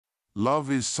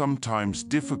Love is sometimes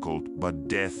difficult, but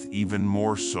death even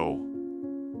more so.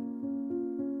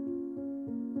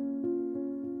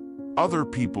 Other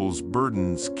people's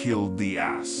burdens killed the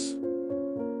ass.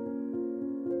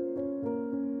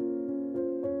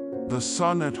 The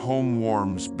sun at home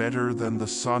warms better than the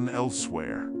sun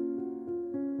elsewhere.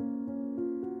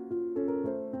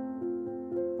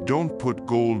 Don't put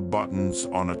gold buttons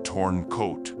on a torn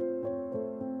coat.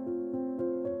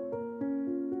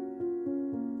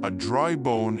 A dry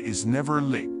bone is never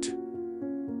licked.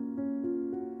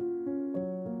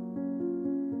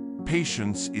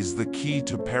 Patience is the key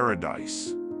to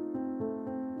paradise.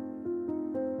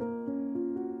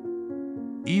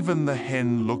 Even the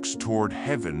hen looks toward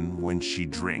heaven when she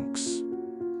drinks.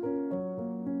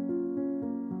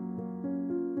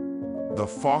 The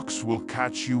fox will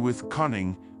catch you with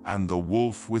cunning, and the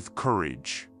wolf with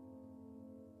courage.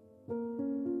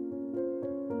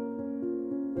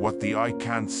 What the eye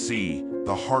can't see,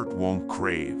 the heart won't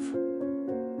crave.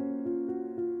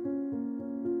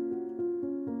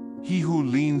 He who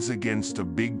leans against a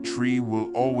big tree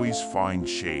will always find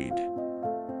shade.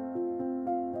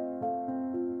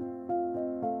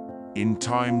 In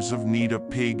times of need, a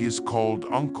pig is called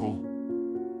uncle.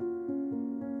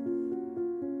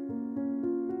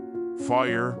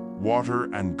 Fire, water,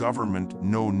 and government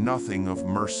know nothing of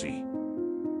mercy.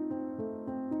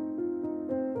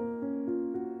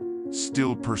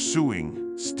 Still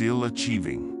pursuing, still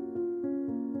achieving.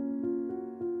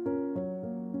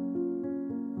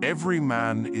 Every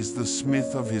man is the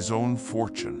smith of his own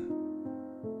fortune.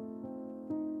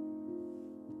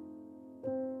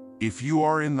 If you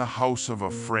are in the house of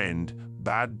a friend,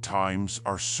 bad times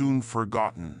are soon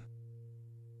forgotten.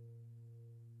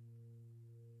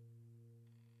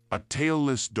 A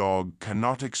tailless dog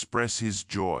cannot express his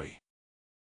joy.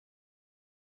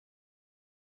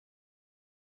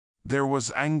 There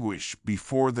was anguish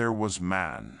before there was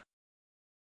man.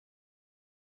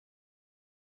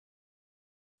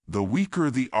 The weaker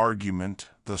the argument,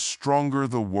 the stronger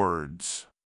the words.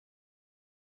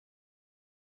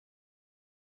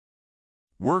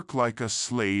 Work like a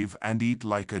slave and eat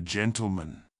like a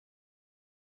gentleman.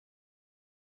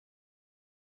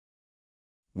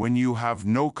 When you have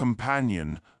no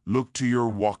companion, look to your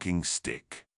walking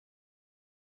stick.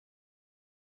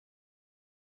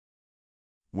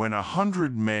 When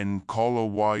 100 men call a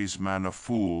wise man a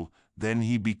fool, then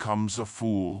he becomes a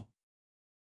fool.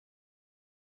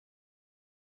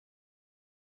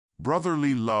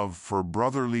 Brotherly love for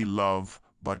brotherly love,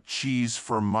 but cheese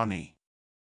for money.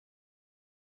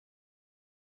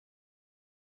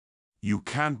 You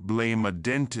can't blame a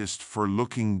dentist for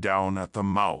looking down at the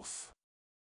mouth.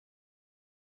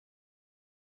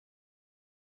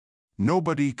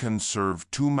 Nobody can serve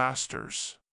two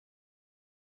masters.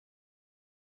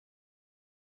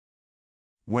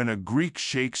 When a Greek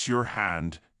shakes your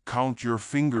hand, count your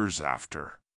fingers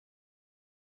after.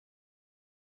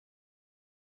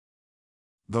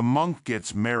 The monk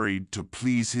gets married to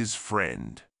please his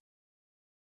friend.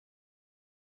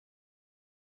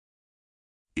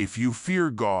 If you fear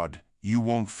God, you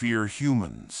won't fear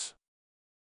humans.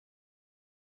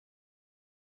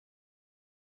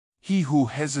 He who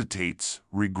hesitates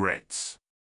regrets.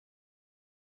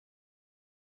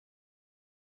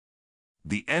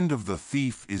 The end of the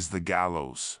thief is the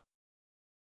gallows.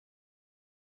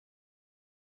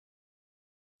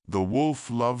 The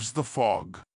wolf loves the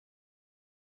fog.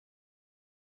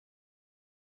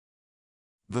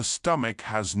 The stomach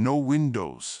has no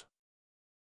windows.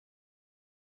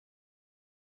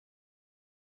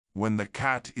 When the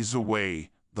cat is away,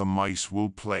 the mice will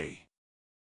play.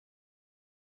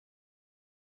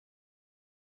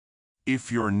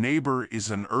 If your neighbor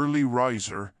is an early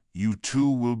riser, you too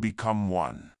will become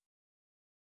one.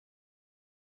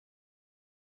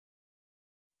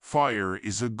 Fire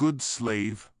is a good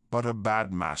slave, but a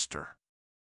bad master.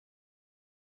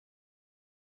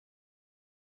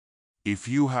 If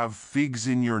you have figs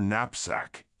in your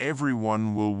knapsack,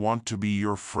 everyone will want to be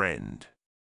your friend.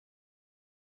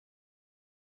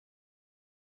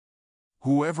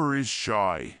 Whoever is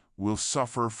shy will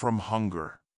suffer from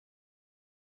hunger.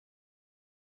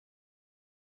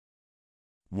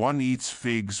 One eats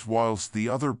figs whilst the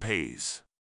other pays.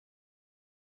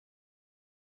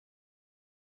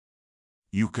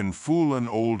 You can fool an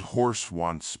old horse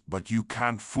once, but you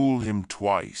can't fool him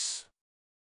twice.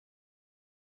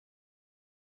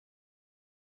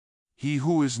 He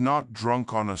who is not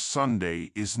drunk on a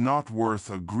Sunday is not worth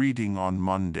a greeting on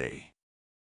Monday.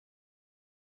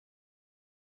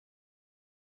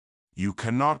 You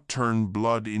cannot turn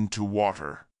blood into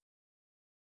water.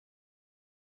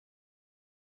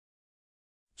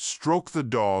 Stroke the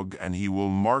dog and he will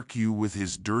mark you with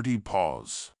his dirty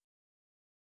paws.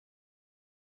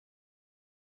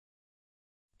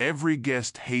 Every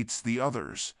guest hates the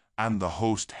others, and the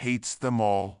host hates them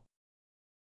all.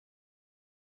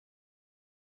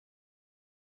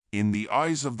 In the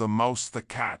eyes of the mouse the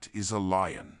cat is a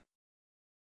lion.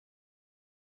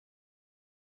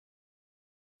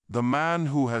 The man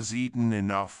who has eaten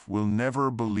enough will never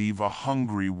believe a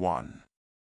hungry one.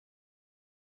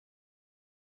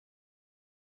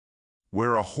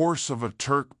 Where a horse of a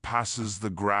Turk passes, the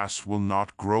grass will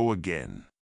not grow again.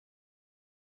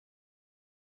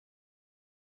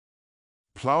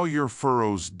 Plow your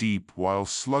furrows deep while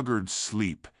sluggards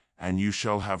sleep, and you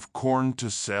shall have corn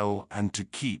to sell and to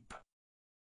keep.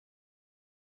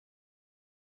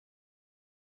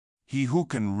 He who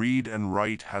can read and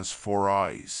write has 4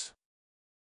 eyes.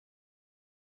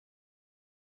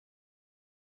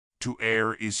 To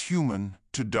err is human,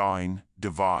 to dine,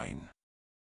 divine.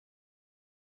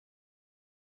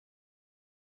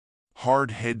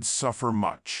 Hard heads suffer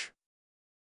much.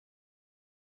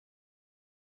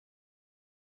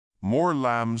 More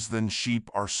lambs than sheep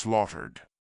are slaughtered.